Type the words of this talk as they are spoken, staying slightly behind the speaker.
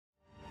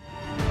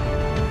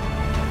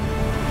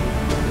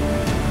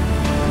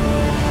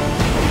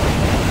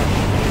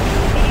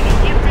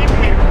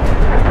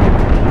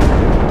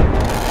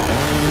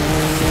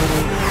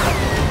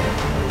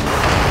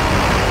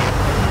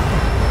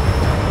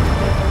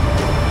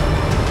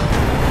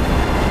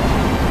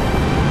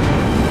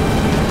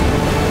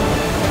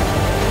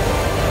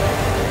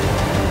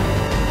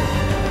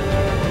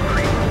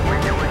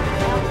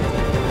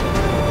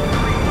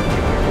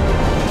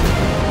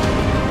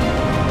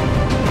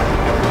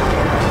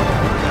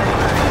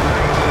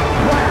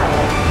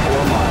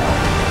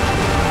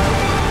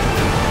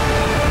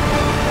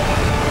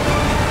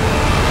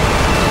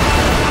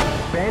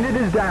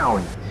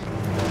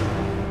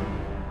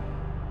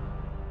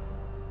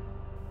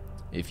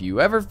if you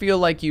ever feel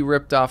like you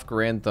ripped off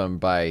Grantham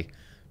by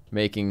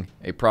making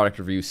a product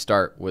review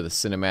start with a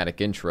cinematic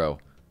intro,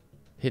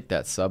 hit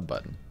that sub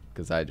button,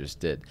 because I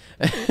just did.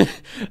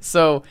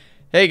 So,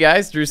 hey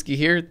guys, Drewski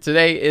here.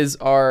 Today is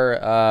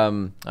our,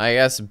 I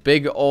guess,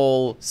 big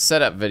ol'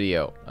 setup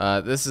video.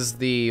 This is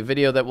the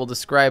video that will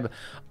describe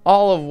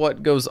all of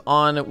what goes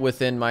on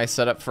within my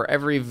setup for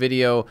every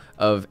video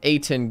of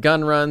A10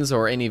 gun runs,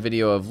 or any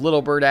video of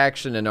Little Bird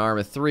action in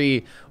Arma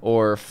 3,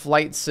 or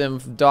flight sim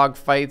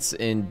dogfights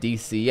in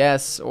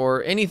DCS,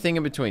 or anything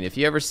in between. If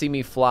you ever see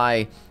me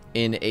fly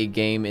in a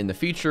game in the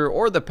future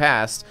or the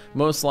past,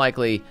 most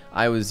likely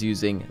I was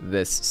using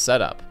this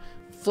setup.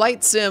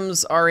 Flight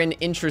sims are an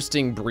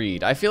interesting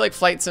breed. I feel like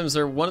flight sims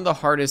are one of the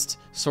hardest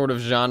sort of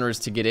genres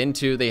to get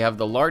into. They have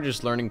the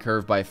largest learning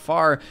curve by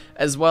far,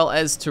 as well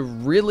as to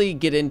really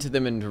get into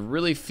them and to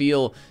really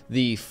feel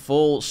the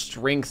full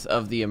strength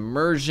of the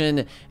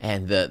immersion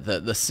and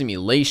the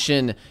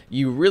simulation.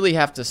 You really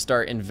have to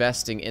start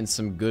investing in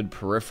some good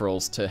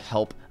peripherals to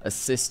help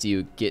assist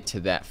you get to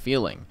that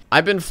feeling.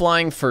 I've been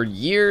flying for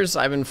years.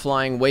 I've been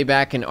flying way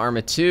back in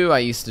Arma 2. I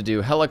used to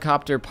do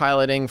helicopter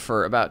piloting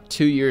for about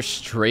 2 years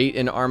straight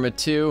in Arma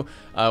 2.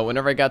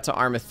 Whenever I got to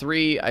Arma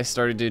 3, I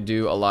started to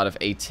do a lot of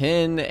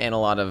A10 and a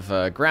lot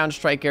of ground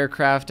strike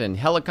aircraft and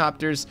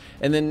helicopters.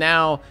 And then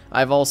now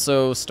I've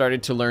also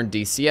started to learn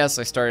DCS.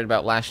 I started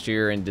about last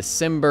year in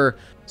December.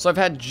 So I've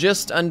had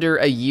just under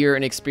a year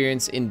in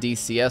experience in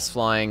DCS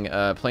flying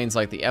planes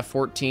like the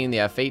F-14, the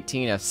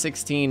F-18,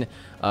 F-16,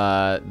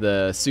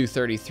 the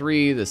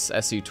Su-33, the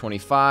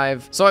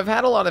Su-25. So I've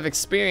had a lot of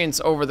experience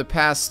over the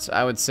past,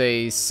 I would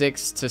say,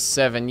 6 to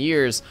 7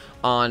 years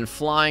on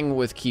flying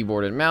with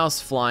keyboard and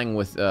mouse, flying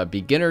with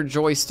beginner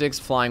joysticks,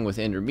 flying with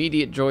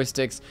intermediate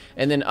joysticks,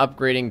 and then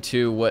upgrading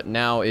to what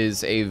now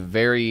is a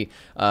very,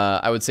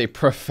 I would say,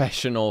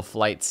 professional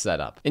flight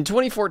setup. In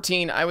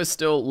 2014, I was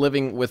still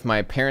living with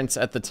my parents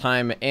at the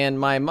time, and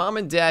my mom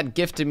and dad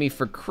gifted me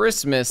for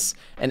Christmas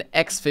an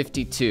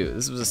X52.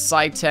 This was a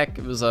Sci-Tech.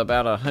 It was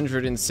about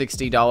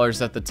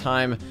 $160 at the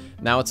time.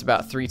 Now it's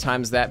about 3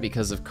 times that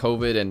because of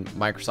COVID and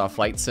Microsoft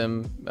Flight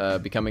Sim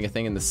becoming a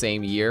thing in the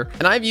same year.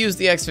 And I've used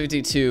the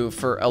X52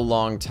 for a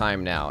long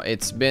time now.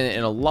 It's been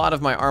in a lot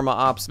of my Arma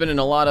ops, been in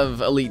a lot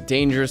of Elite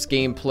Dangerous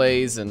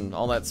gameplays and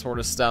all that sort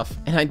of stuff.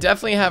 And I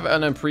definitely have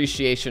an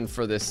appreciation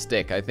for this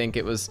stick. I think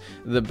it was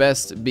the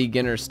best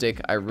beginner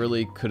stick I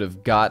really could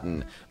have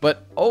gotten.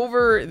 But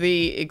over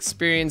the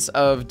experience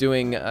of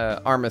doing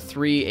Arma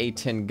 3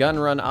 A10 gun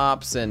run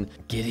ops and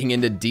getting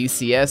into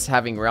DCS,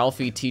 having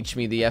Ralphie teach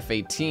me the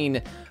F-18,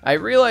 I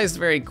realized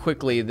very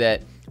quickly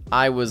that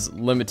I was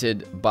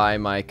limited by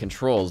my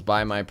controls,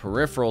 by my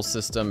peripheral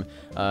system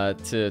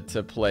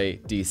to play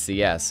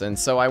DCS. And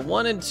so I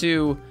wanted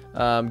to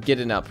get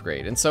an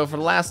upgrade. And so for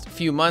the last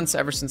few months,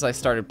 ever since I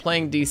started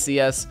playing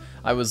DCS,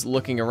 I was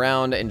looking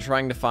around and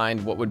trying to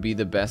find what would be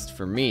the best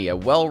for me. A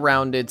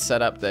well-rounded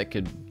setup that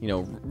could, you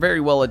know,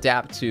 very well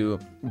adapt to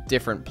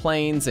different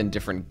planes and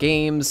different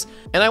games.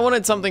 And I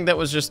wanted something that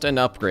was just an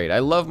upgrade. I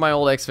love my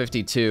old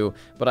X52,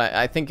 but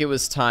I think it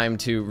was time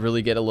to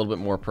really get a little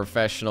bit more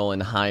professional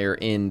and higher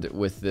end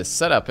with this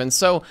setup. And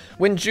so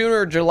when June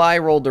or July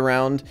rolled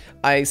around,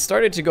 I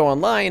started to go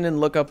online and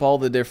look up all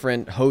the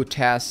different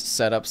HOTAS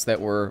setups that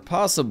were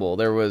possible.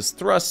 There was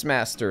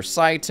Thrustmaster,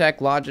 Sci-Tech,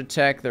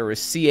 Logitech, there was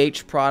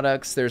CH products.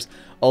 There's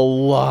a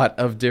lot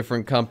of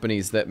different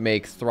companies that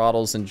make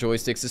throttles and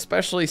joysticks,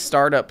 especially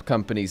startup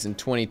companies in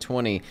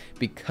 2020,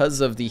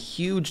 because of the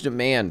huge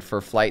demand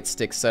for flight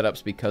stick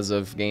setups because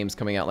of games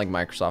coming out like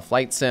Microsoft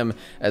Flight Sim,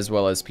 as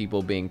well as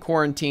people being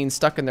quarantined,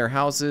 stuck in their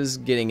houses,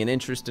 getting an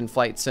interest in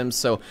flight sims.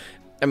 So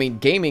I mean,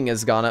 gaming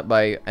has gone up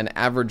by an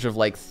average of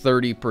like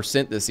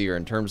 30% this year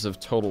in terms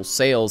of total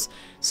sales.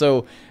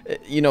 So,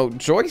 you know,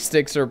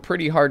 joysticks are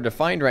pretty hard to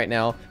find right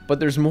now, but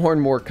there's more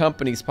and more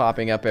companies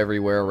popping up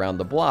everywhere around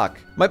the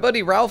block. My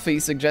buddy Ralphie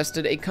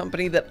suggested a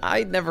company that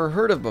I'd never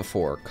heard of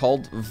before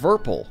called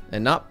Virpil,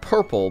 and not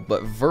purple,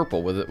 but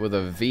Virpil with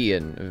a V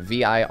and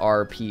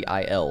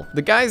V-I-R-P-I-L.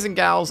 The guys and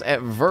gals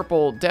at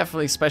Virpil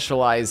definitely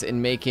specialize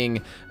in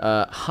making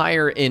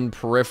higher end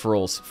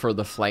peripherals for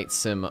the flight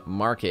sim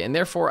market, and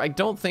therefore I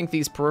don't think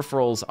these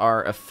peripherals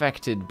are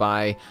affected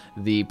by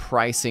the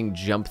pricing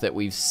jump that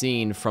we've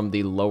seen from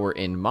the lower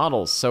end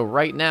models. So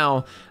right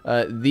now,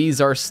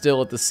 these are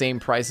still at the same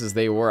price as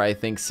they were, I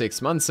think,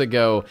 6 months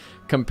ago,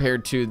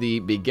 compared to the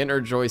beginner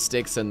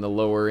joysticks and the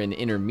lower and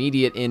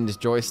intermediate end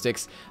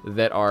joysticks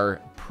that are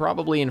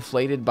probably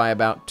inflated by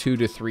about 2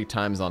 to 3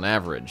 times on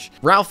average.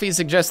 Ralphie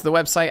suggested the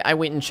website. I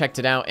went and checked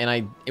it out, and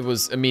I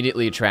was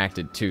immediately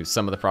attracted to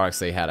some of the products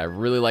they had. I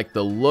really liked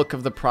the look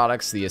of the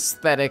products, the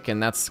aesthetic,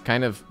 and that's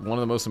kind of one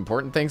of the most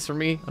important things for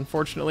me,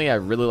 unfortunately. I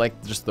really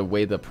like just the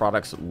way the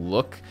products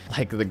look.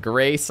 Like the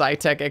gray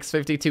Sci-Tech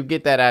X52,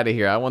 get that out of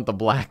here. I want the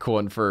black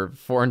one for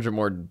 400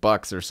 more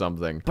bucks or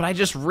something. But I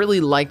just really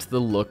liked the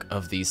look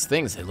of these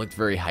things. They looked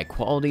very high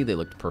quality. They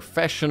looked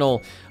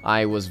professional.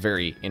 I was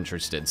very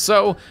interested.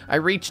 So I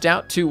reached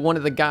out to one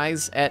of the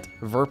guys at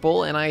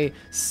Virpil and I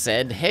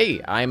said,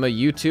 hey, I'm a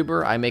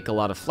YouTuber. I make a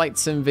lot of flight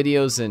sim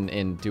videos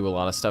and do a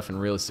lot of stuff in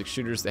realistic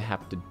shooters that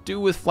have to do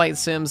with flight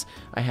sims.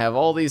 I have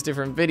all these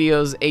different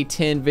videos,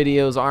 A10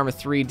 videos, Arma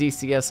 3,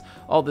 DCS,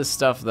 all this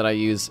stuff that I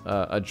use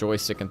a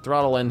joystick and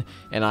throttle in,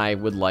 and I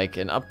would like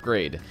an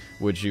upgrade.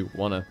 Would you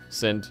want to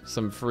send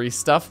some free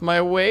stuff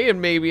my way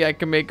and maybe I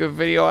can make a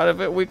video out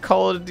of it? We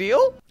call it a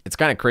deal? It's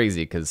kind of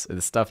crazy because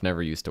this stuff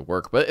never used to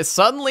work, but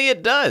suddenly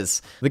it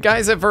does. The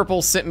guys at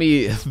Virpil sent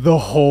me the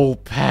whole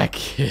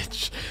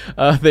package.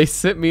 They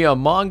sent me a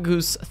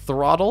Mongoose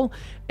throttle,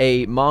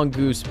 a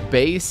Mongoose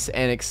base,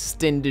 an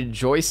extended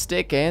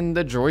joystick, and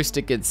the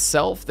joystick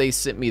itself. They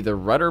sent me the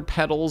rudder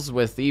pedals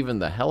with even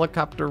the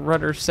helicopter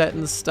rudder set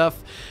and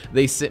stuff.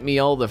 They sent me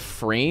all the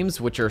frames,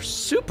 which are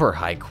super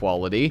high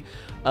quality.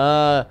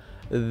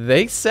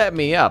 They set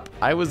me up.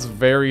 I was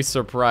very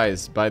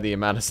surprised by the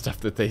amount of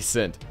stuff that they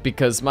sent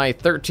because my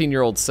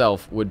 13-year-old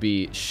self would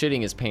be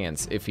shitting his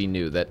pants if he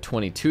knew that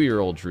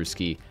 22-year-old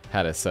Drewski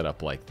had a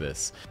setup like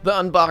this. The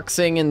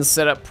unboxing and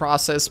setup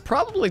process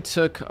probably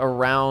took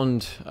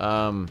around,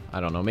 I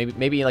don't know,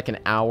 maybe like an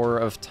hour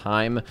of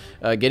time,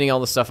 getting all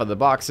the stuff out of the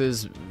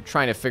boxes,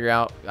 trying to figure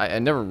out, I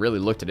never really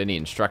looked at any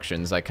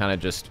instructions. I kind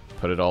of just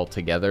put it all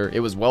together.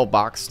 It was well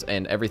boxed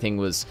and everything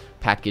was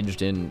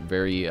packaged in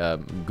very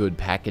good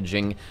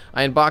packaging.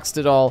 I unboxed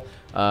it all.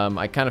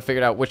 I kind of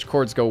figured out which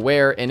cords go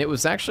where, and it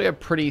was actually a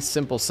pretty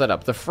simple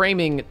setup. The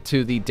framing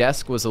to the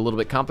desk was a little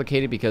bit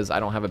complicated because I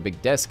don't have a big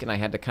desk, and I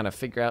had to kind of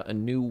figure out a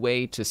new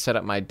way to set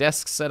up my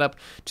desk setup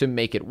to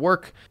make it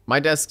work. My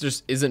desk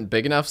just isn't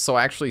big enough, so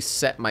I actually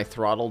set my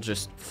throttle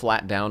just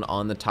flat down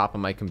on the top of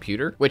my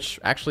computer, which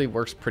actually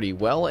works pretty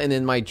well, and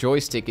then my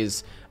joystick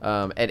is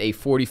at a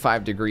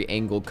 45-degree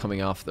angle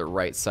coming off the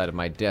right side of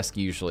my desk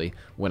usually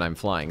when I'm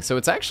flying. So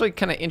it's actually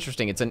kind of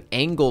interesting. It's an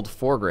angled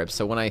foregrip,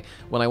 so when I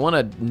want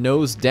to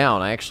nose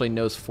down, I actually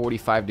nose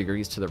 45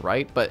 degrees to the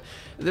right, but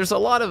there's a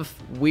lot of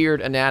weird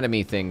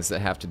anatomy things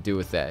that have to do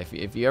with that.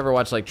 If you ever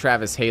watch like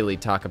Travis Haley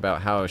talk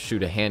about how to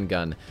shoot a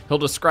handgun, he'll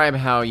describe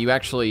how you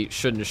actually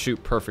shouldn't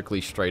shoot perfectly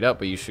straight up,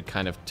 but you should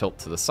kind of tilt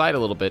to the side a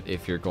little bit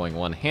if you're going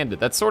one-handed.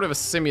 That's sort of a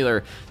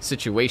similar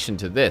situation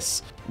to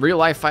this.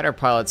 Real-life fighter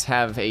pilots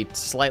have a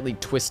slightly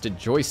twisted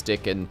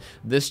joystick, and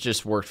this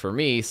just worked for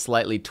me,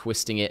 slightly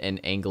twisting it and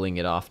angling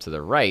it off to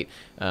the right.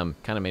 Kind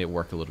of made it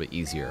work a little bit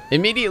easier.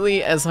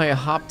 Immediately as I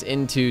hopped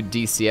into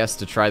DCS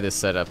to try this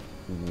setup,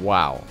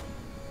 wow.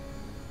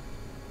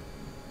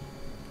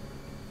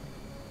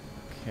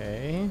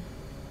 Okay.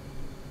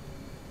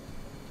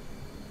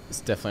 It's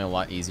definitely a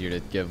lot easier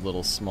to give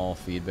little small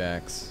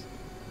feedbacks.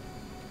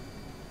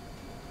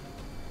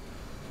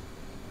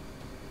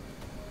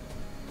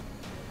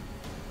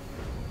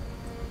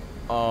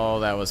 Oh,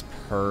 that was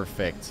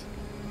perfect.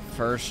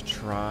 First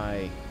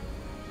try.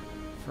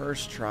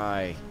 First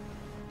try.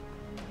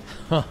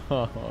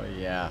 Oh,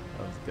 yeah,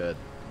 that was good.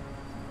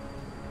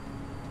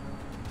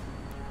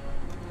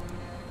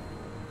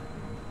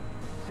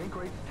 Sink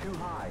rate's too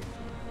high.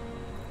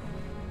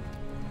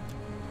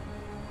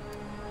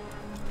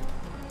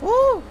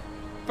 Woo!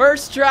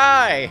 First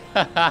try!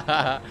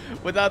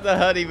 Without the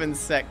HUD even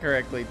set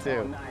correctly, too.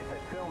 Oh, nice.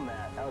 I filmed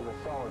that. That was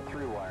a solid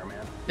 3-wire,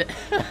 man.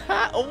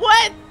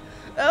 What?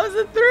 That was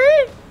a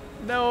 3?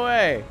 No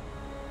way.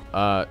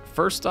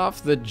 First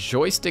off, the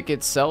joystick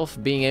itself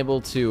being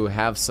able to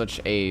have such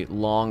a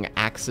long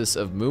axis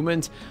of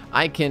movement,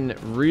 I can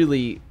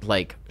really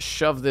like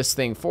shove this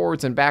thing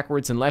forwards and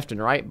backwards and left and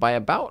right by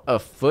about a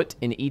foot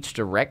in each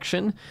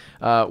direction,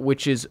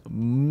 which is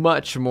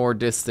much more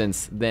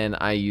distance than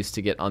I used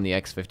to get on the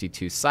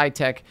X52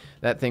 SciTech.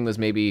 That thing was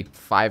maybe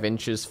 5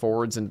 inches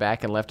forwards and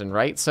back and left and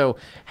right. So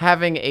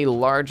having a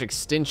large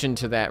extension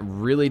to that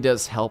really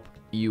does help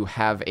you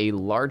have a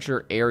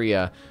larger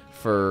area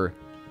for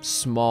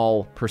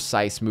small,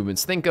 precise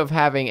movements. Think of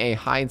having a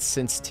high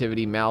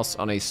sensitivity mouse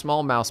on a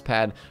small mouse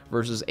pad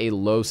versus a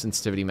low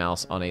sensitivity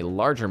mouse on a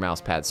larger mouse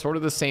pad. Sort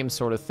of the same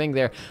sort of thing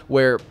there,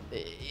 where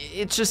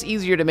it's just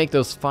easier to make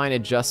those fine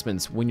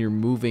adjustments when you're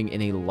moving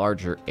in a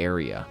larger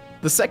area.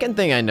 The second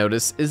thing I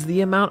noticed is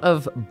the amount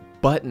of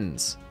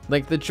buttons.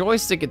 Like the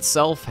joystick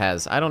itself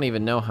has, I don't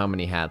even know how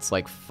many hats,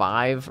 like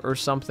 5 or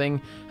something.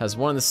 Has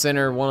one in the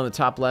center, one on the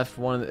top left,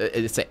 one,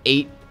 it's an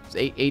 8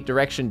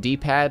 direction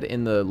D-pad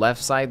in the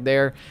left side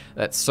there.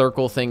 That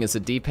circle thing is a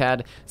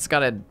D-pad. It's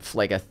got a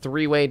like a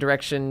 3-way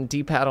direction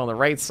D-pad on the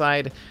right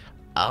side.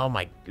 Oh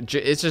my,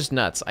 it's just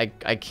nuts. I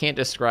can't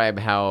describe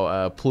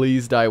how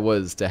pleased I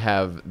was to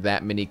have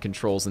that many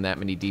controls and that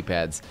many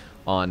D-pads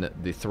on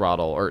the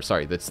throttle, or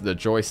sorry, that's the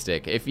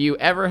joystick. If you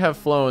ever have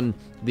flown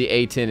the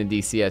A10 and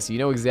DCS, you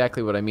know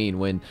exactly what I mean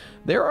when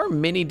there are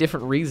many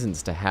different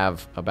reasons to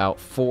have about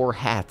 4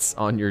 hats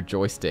on your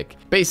joystick.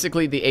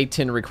 Basically, the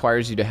A10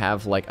 requires you to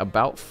have like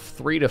about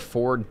 3 to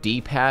 4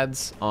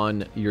 D-pads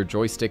on your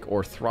joystick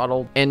or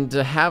throttle, and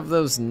to have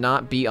those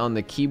not be on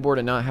the keyboard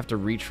and not have to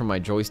reach from my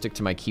joystick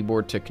to my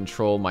keyboard to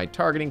control my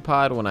targeting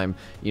pod when I'm,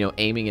 you know,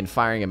 aiming and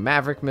firing a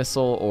Maverick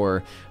missile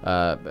or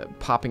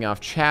popping off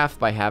chaff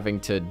by having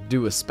to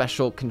do a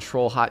special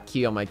control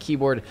hotkey on my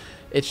keyboard.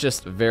 It's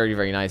just very,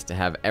 very nice to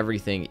have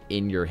everything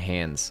in your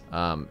hands.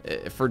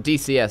 For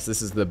DCS,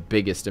 this is the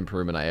biggest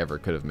improvement I ever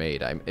could have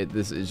made.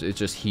 It's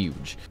just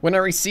huge. When I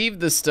received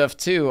this stuff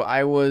too,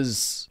 I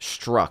was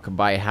struck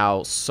by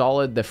how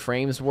solid the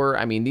frames were.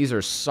 I mean, these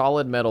are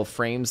solid metal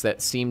frames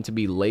that seem to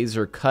be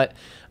laser cut.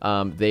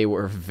 They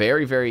were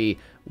very, very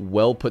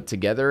well put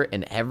together,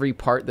 and every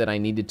part that I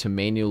needed to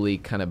manually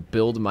kind of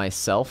build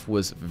myself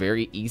was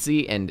very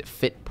easy and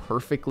fit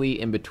perfectly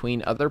in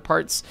between other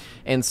parts.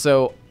 And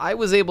so I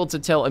was able to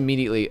tell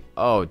immediately,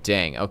 oh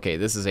dang, okay,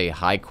 this is a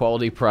high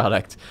quality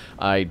product.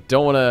 I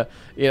don't want to,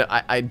 you know,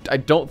 I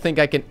don't think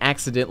I can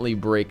accidentally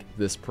break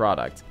this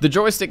product. The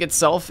joystick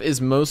itself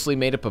is mostly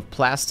made up of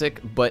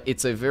plastic, but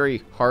it's a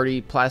very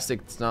hardy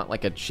plastic. It's not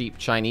like a cheap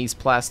Chinese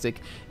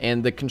plastic,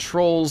 and the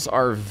controls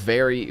are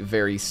very,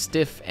 very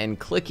stiff and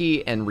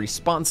clicky and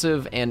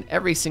responsive, and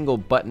every single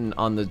button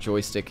on the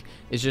joystick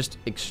is just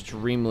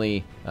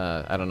extremely,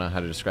 I don't know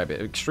how to describe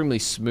it, extremely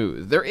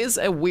smooth. There is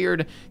a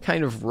weird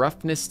kind of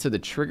roughness to the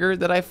trigger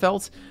that I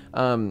felt.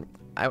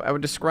 I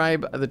would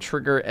describe the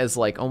trigger as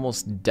like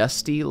almost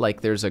dusty,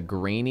 like there's a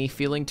grainy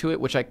feeling to it,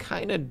 which I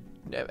kind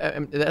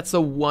of, that's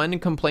the one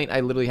complaint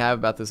I literally have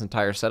about this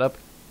entire setup.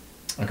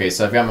 Okay,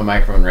 so I've got my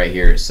microphone right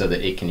here so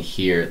that it can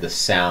hear the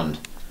sound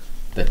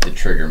that the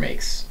trigger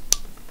makes.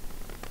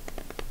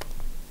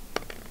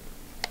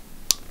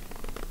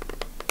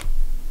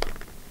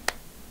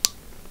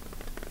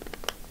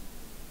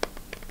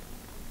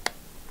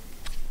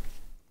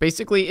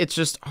 Basically, it's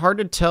just hard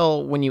to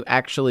tell when you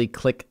actually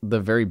click the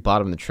very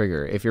bottom of the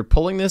trigger. If you're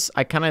pulling this,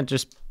 I kind of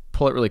just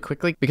pull it really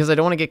quickly because I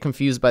don't want to get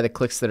confused by the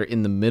clicks that are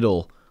in the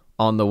middle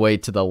on the way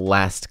to the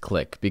last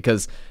click.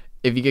 Because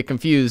if you get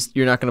confused,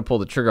 you're not going to pull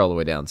the trigger all the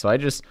way down. So I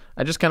just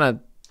kind of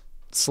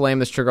slam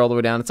this trigger all the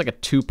way down. It's like a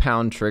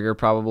 2-pound trigger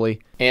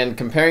probably. And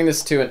comparing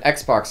this to an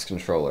Xbox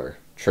controller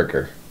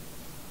trigger,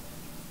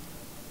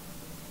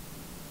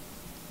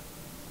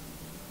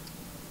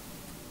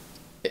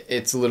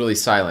 it's literally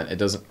silent. It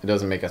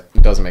doesn't make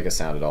a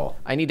sound at all.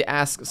 I need to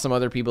ask some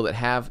other people that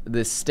have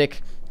this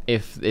stick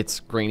if it's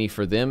grainy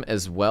for them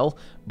as well,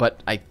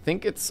 but I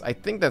think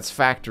that's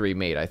factory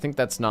made. I think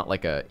that's not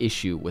like a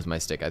issue with my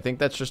stick. I think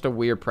that's just a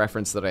weird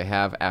preference that I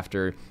have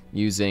after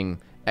using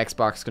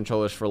Xbox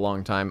controllers for a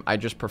long time. I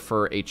just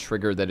prefer a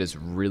trigger that is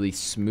really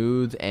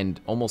smooth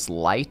and almost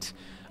light.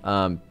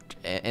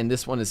 And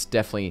this one is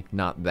definitely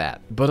not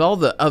that. But all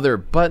the other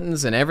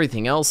buttons and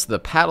everything else, the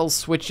paddle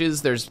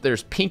switches,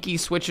 there's pinky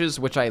switches,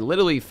 which I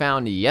literally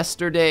found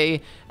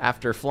yesterday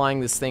after flying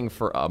this thing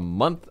for a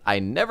month. I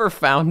never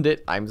found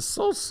it. I'm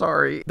so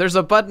sorry. There's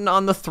a button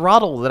on the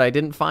throttle that I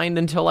didn't find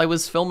until I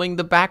was filming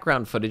the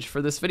background footage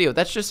for this video.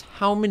 That's just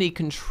how many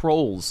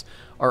controls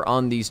are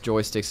on these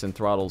joysticks and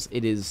throttles.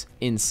 It is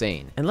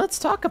insane. And let's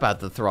talk about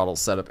the throttle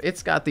setup.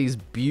 It's got these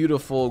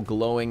beautiful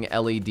glowing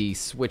LED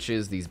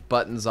switches, these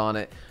buttons on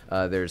it.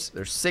 There's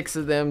 6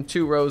 of them,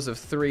 2 rows of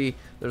 3.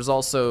 There's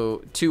also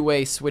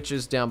 2-way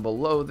switches down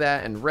below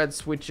that and red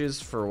switches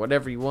for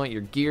whatever you want,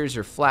 your gears,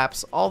 your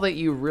flaps. All that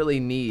you really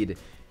need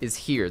is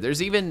here.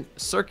 There's even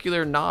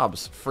circular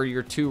knobs for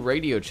your 2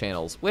 radio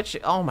channels, which,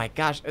 oh my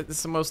gosh,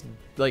 it's the most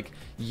like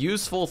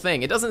useful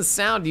thing. It doesn't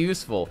sound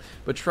useful,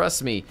 but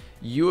trust me,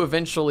 you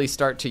eventually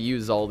start to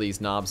use all these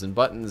knobs and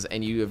buttons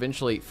and you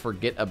eventually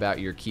forget about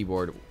your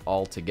keyboard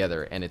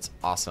altogether, and it's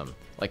awesome.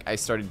 Like I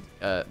started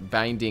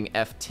binding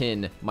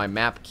F10, my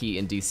map key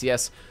in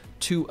DCS,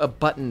 to a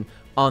button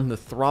on the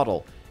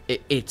throttle.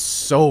 It's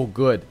so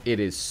good. It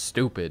is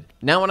stupid.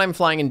 Now when I'm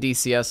flying in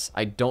DCS,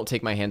 I don't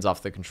take my hands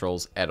off the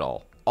controls at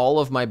all. All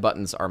of my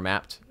buttons are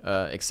mapped,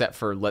 except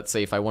for, let's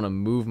say, if I want to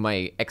move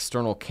my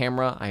external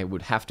camera, I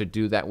would have to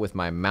do that with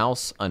my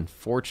mouse,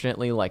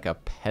 unfortunately, like a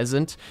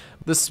peasant.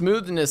 The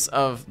smoothness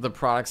of the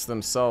products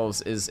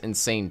themselves is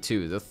insane,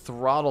 too. The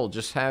throttle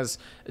just has,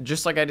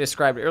 just like I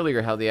described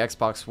earlier, how the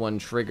Xbox One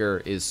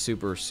trigger is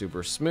super,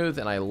 super smooth,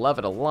 and I love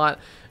it a lot.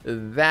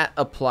 That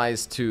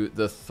applies to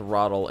the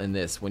throttle in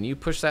this. When you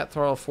push that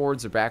throttle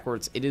forwards or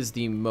backwards, it is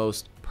the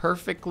most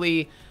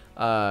perfectly,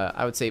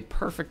 I would say,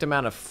 perfect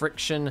amount of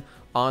friction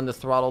on the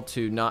throttle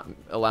to not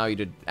allow you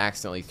to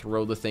accidentally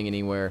throw the thing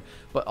anywhere,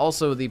 but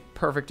also the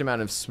perfect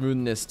amount of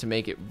smoothness to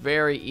make it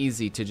very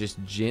easy to just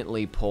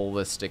gently pull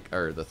the stick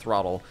or the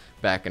throttle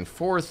back and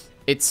forth.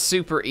 It's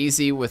super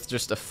easy with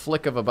just a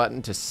flick of a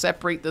button to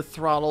separate the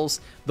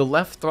throttles. The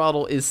left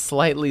throttle is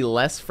slightly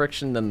less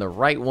friction than the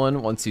right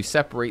one once you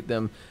separate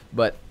them,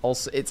 but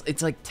also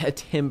it's like a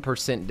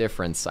 10%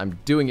 difference. I'm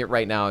doing it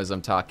right now as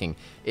I'm talking.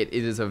 It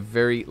is a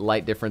very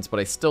light difference,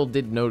 but I still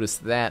did notice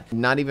that.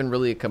 Not even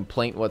really a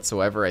complaint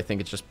whatsoever. I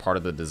think it's just part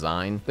of the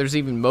design. There's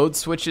even mode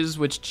switches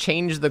which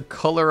change the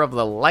color of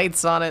the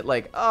lights on it.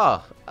 Like,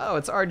 oh,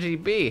 it's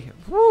RGB.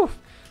 Woo!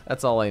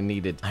 That's all I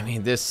needed. I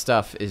mean, this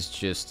stuff is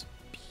just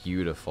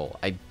beautiful.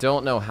 I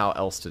don't know how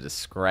else to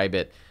describe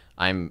it.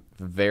 I'm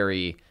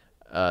very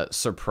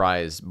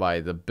surprised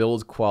by the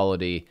build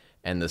quality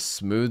and the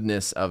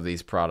smoothness of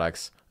these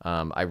products.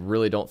 I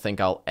really don't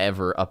think I'll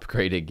ever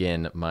upgrade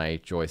again my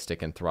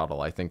joystick and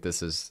throttle. I think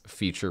this is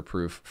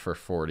future-proof for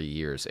 40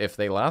 years. If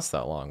they last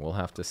that long, we'll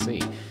have to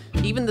see.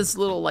 Even this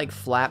little like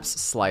flaps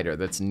slider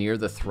that's near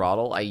the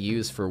throttle, I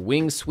use for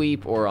wing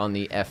sweep, or on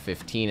the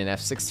F-15 and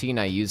F-16,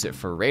 I use it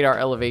for radar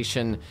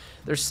elevation.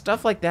 There's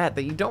stuff like that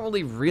that you don't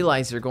really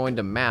realize you're going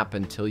to map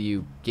until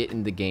you get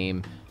in the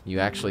game. You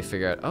actually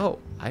figure out, oh,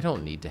 I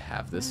don't need to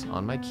have this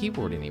on my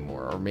keyboard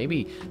anymore. Or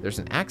maybe there's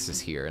an axis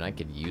here and I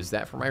could use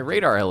that for my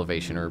radar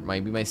elevation, or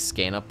maybe my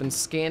scan up and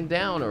scan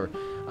down, or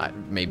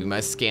maybe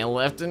my scan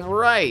left and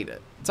right.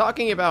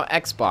 Talking about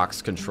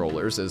Xbox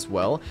controllers as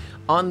well,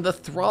 on the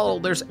throttle,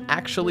 there's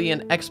actually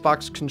an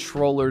Xbox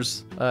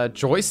controller's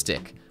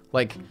joystick.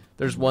 Like,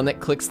 there's one that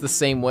clicks the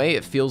same way,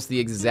 it feels the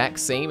exact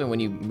same, and when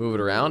you move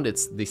it around,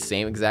 it's the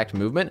same exact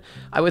movement.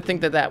 I would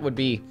think that that would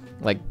be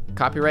like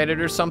copyrighted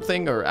or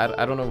something, or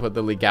I don't know what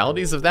the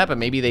legalities of that, but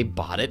maybe they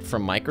bought it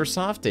from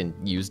Microsoft and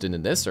used it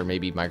in this, or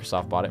maybe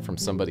Microsoft bought it from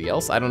somebody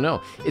else. I don't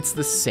know. It's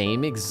the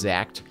same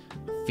exact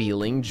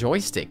feeling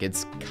joystick.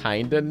 It's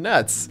kinda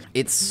nuts.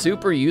 It's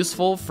super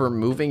useful for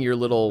moving your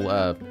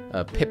little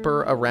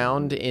pipper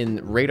around in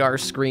radar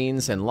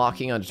screens and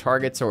locking onto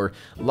targets, or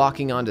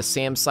locking onto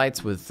SAM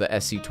sites with the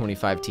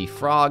SU-25T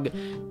Frog.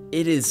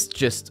 It is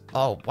just,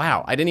 oh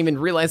wow, I didn't even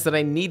realize that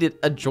I needed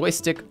a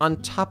joystick on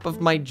top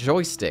of my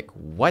joystick.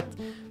 What?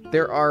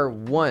 There are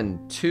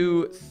 1,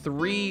 2,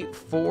 3,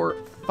 4,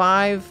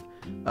 5,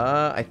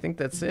 I think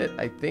that's it.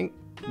 I think,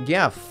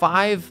 yeah,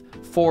 5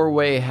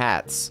 four-way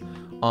hats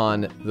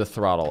on the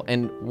throttle,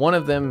 and one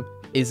of them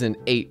is an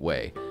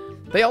 8-way.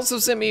 They also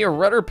sent me a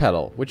rudder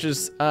pedal, which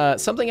is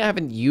something I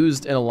haven't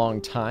used in a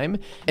long time.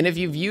 And if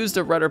you've used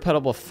a rudder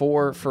pedal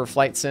before for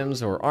flight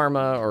sims or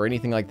Arma or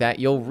anything like that,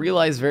 you'll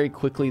realize very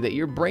quickly that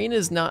your brain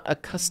is not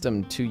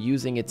accustomed to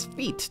using its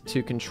feet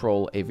to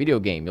control a video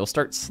game. You'll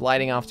start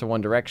sliding off to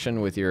one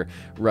direction with your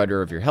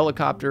rudder of your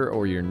helicopter,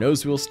 or your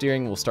nose wheel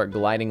steering will start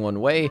gliding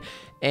one way,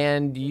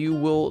 and you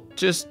will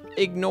just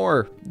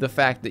ignore the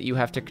fact that you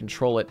have to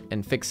control it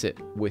and fix it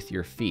with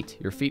your feet.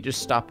 Your feet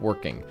just stop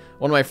working.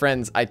 One of my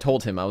friends, I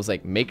told him, I was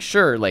like, make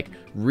sure, like,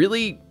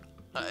 really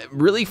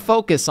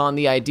focus on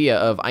the idea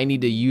of I need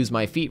to use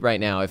my feet right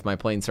now if my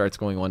plane starts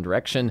going one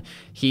direction.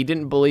 He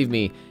didn't believe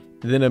me.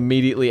 Then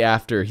immediately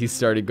after, he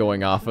started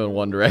going off in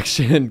one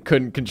direction and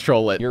couldn't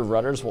control it. Your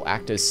rudders will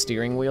act as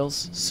steering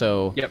wheels,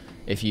 so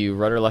if you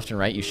rudder left and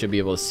right, you should be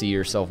able to see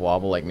yourself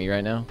wobble like me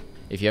right now.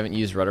 If you haven't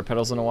used rudder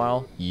pedals in a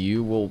while,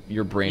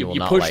 your brain will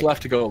not like... You push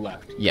left to go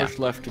left. Yeah. Push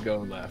left to go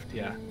left,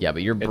 yeah. Yeah,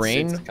 but your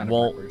brain it's kind of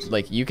won't... backwards.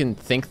 Like, you can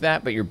think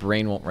that, but your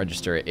brain won't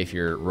register it if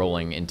you're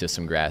rolling into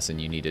some grass and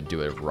you need to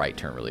do a right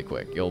turn really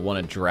quick. You'll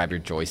want to grab your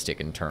joystick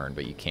and turn,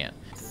 but you can't.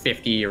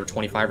 50 or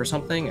 25 or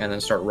something, and then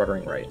start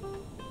ruddering right.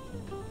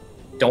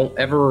 Don't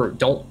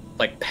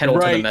like pedal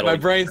to the metal. My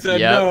brain said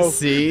Yep, no.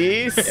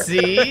 see?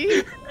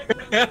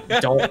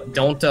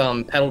 don't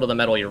pedal to the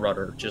metal your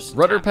rudder. Just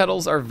Rudder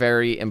pedals are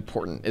very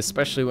important,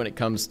 especially when it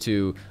comes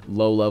to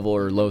low-level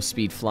or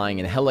low-speed flying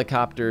in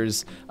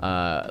helicopters,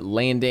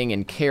 landing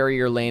and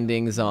carrier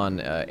landings on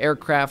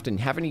aircraft, and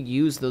having to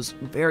use those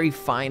very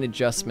fine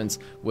adjustments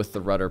with the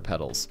rudder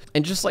pedals.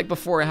 And just like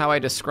before, how I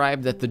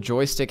described that the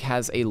joystick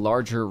has a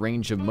larger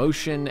range of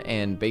motion,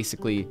 and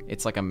basically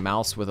it's like a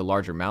mouse with a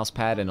larger mouse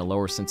pad and a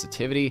lower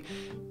sensitivity,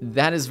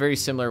 that is very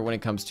similar when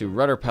it comes to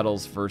rudder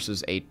pedals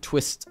versus a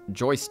twist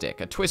joystick.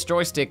 A twist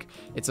joystick,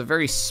 it's a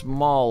very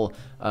small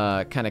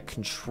kind of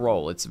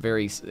control. It's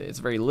very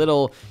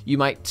little. You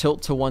might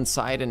tilt to one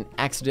side and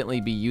accidentally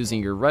be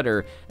using your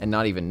rudder and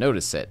not even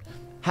notice it.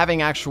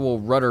 Having actual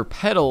rudder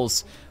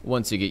pedals,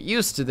 once you get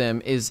used to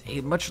them, is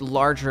a much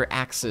larger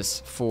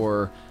axis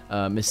for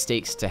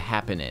mistakes to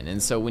happen in.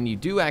 And so when you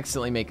do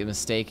accidentally make a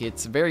mistake,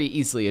 it's very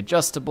easily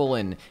adjustable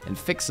and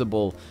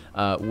fixable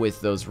with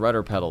those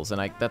rudder pedals.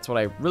 And that's what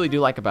I really do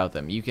like about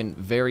them. You can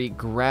very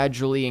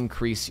gradually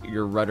increase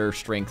your rudder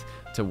strength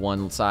to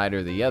one side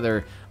or the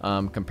other,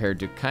 compared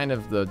to kind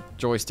of the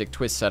joystick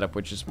twist setup,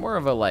 which is more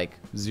of a like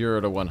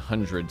 0 to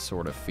 100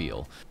 sort of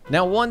feel.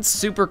 Now, one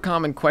super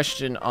common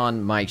question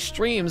on my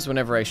streams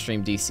whenever I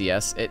stream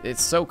DCS,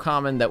 it's so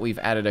common that we've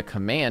added a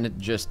command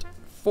just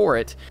for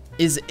it,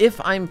 is if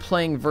I'm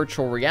playing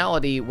virtual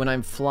reality when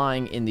I'm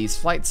flying in these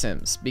flight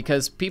sims.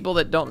 Because people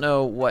that don't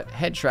know what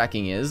head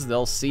tracking is,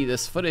 they'll see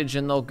this footage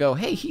and they'll go,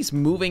 hey, he's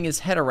moving his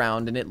head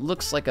around, and it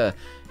looks like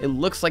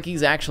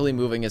he's actually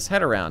moving his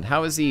head around.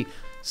 How is he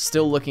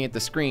still looking at the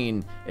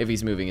screen if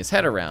he's moving his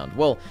head around?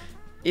 Well,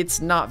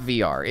 it's not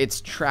VR,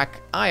 it's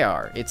track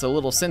IR. It's a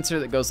little sensor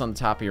that goes on the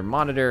top of your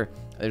monitor.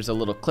 There's a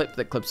little clip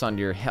that clips onto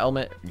your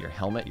headset.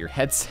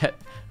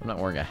 I'm not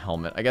wearing a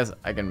helmet. I guess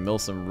I can mill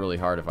some really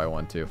hard if I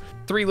want to.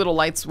 3 little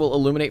lights will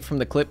illuminate from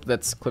the clip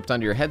that's clipped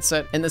onto your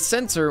headset, and the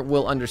sensor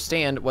will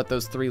understand what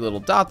those 3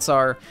 little dots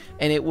are,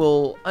 and it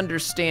will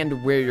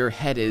understand where your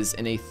head is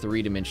in a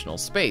 3-dimensional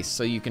space.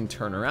 So you can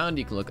turn around,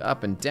 you can look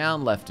up and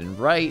down, left and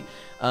right.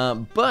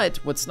 But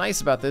what's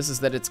nice about this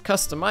is that it's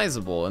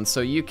customizable, and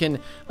so you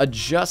can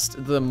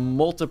adjust the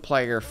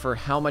multiplier for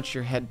how much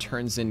your head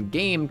turns in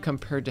game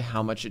compared to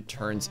how much it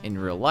turns turns in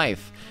real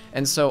life.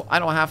 And so I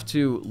don't have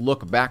to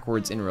look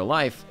backwards in real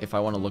life if I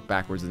want to look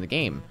backwards in the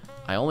game.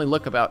 I only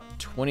look about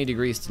 20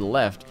 degrees to the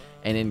left,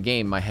 and in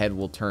game my head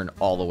will turn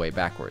all the way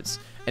backwards.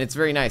 And it's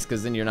very nice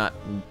because then you're not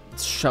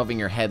shoving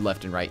your head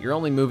left and right. You're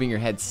only moving your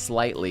head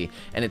slightly,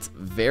 and it's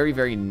very,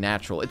 very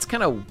natural. It's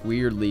kind of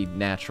weirdly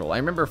natural. I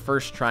remember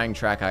first trying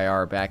Track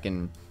IR back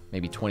in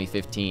maybe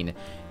 2015,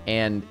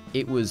 and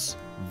it was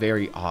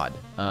very odd,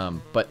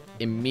 but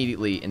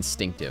immediately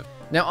instinctive.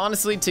 Now,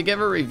 honestly, to give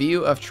a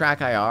review of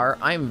Track IR,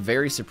 I'm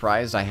very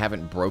surprised I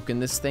haven't broken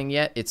this thing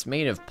yet. It's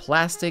made of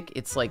plastic.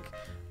 It's like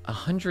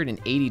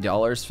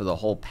 $180 for the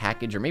whole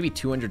package, or maybe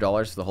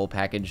 $200 for the whole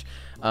package.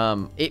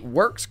 It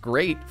works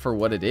great for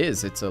what it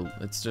is. It's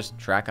just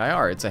Track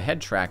IR. It's a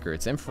head tracker.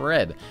 It's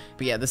infrared.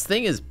 But yeah, this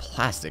thing is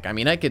plastic. I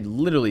mean, I could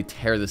literally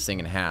tear this thing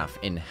in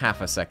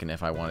half a second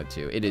if I wanted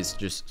to. It is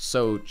just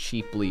so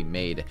cheaply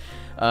made.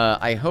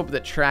 I hope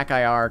that Track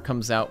IR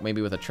comes out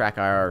maybe with a Track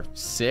IR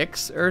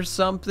 6 or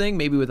something,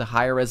 maybe with a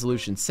higher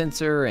resolution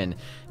sensor and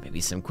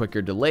maybe some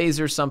quicker delays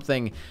or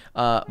something,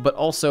 but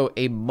also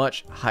a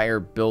much higher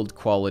build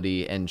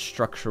quality and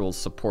structural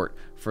support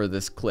for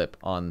this clip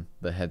on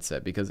the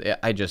headset, because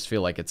I just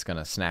feel like it's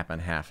gonna snap in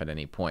half at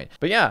any point.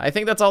 But yeah, I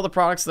think that's all the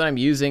products that I'm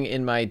using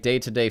in my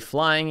day-to-day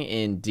flying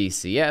in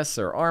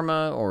DCS or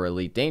ARMA or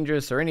Elite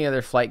Dangerous or any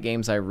other flight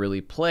games I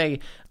really play.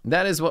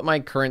 That is what my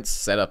current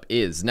setup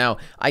is. Now,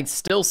 I'd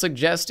still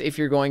suggest if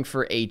you're going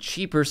for a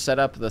cheaper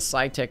setup, the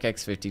Cytec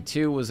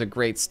X52 was a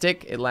great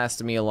stick. It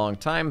lasted me a long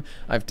time.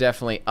 I've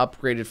definitely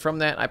upgraded from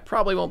that. I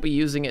probably won't be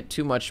using it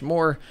too much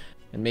more,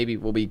 and maybe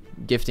we'll be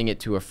gifting it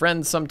to a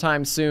friend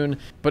sometime soon.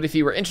 But if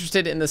you were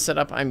interested in the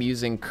setup I'm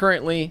using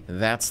currently,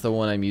 that's the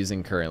one I'm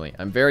using currently.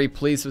 I'm very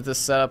pleased with this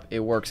setup. It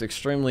works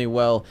extremely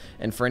well,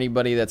 and for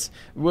anybody that's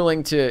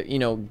willing to, you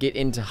know, get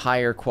into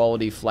higher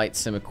quality flight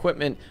sim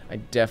equipment, I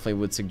definitely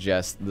would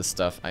suggest the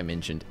stuff I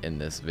mentioned in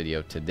this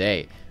video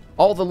today.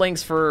 All the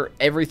links for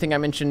everything I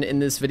mentioned in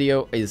this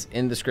video is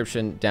in the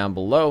description down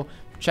below.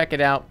 Check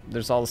it out.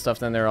 There's all the stuff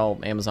down there, all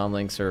Amazon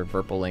links or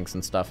Virpil links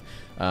and stuff.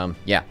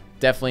 Yeah.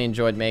 Definitely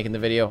enjoyed making the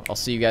video. I'll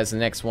see you guys in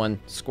the next one.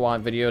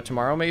 Squad video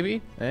tomorrow,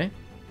 maybe? Eh?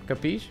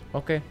 Capiche?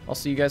 Okay, I'll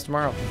see you guys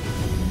tomorrow.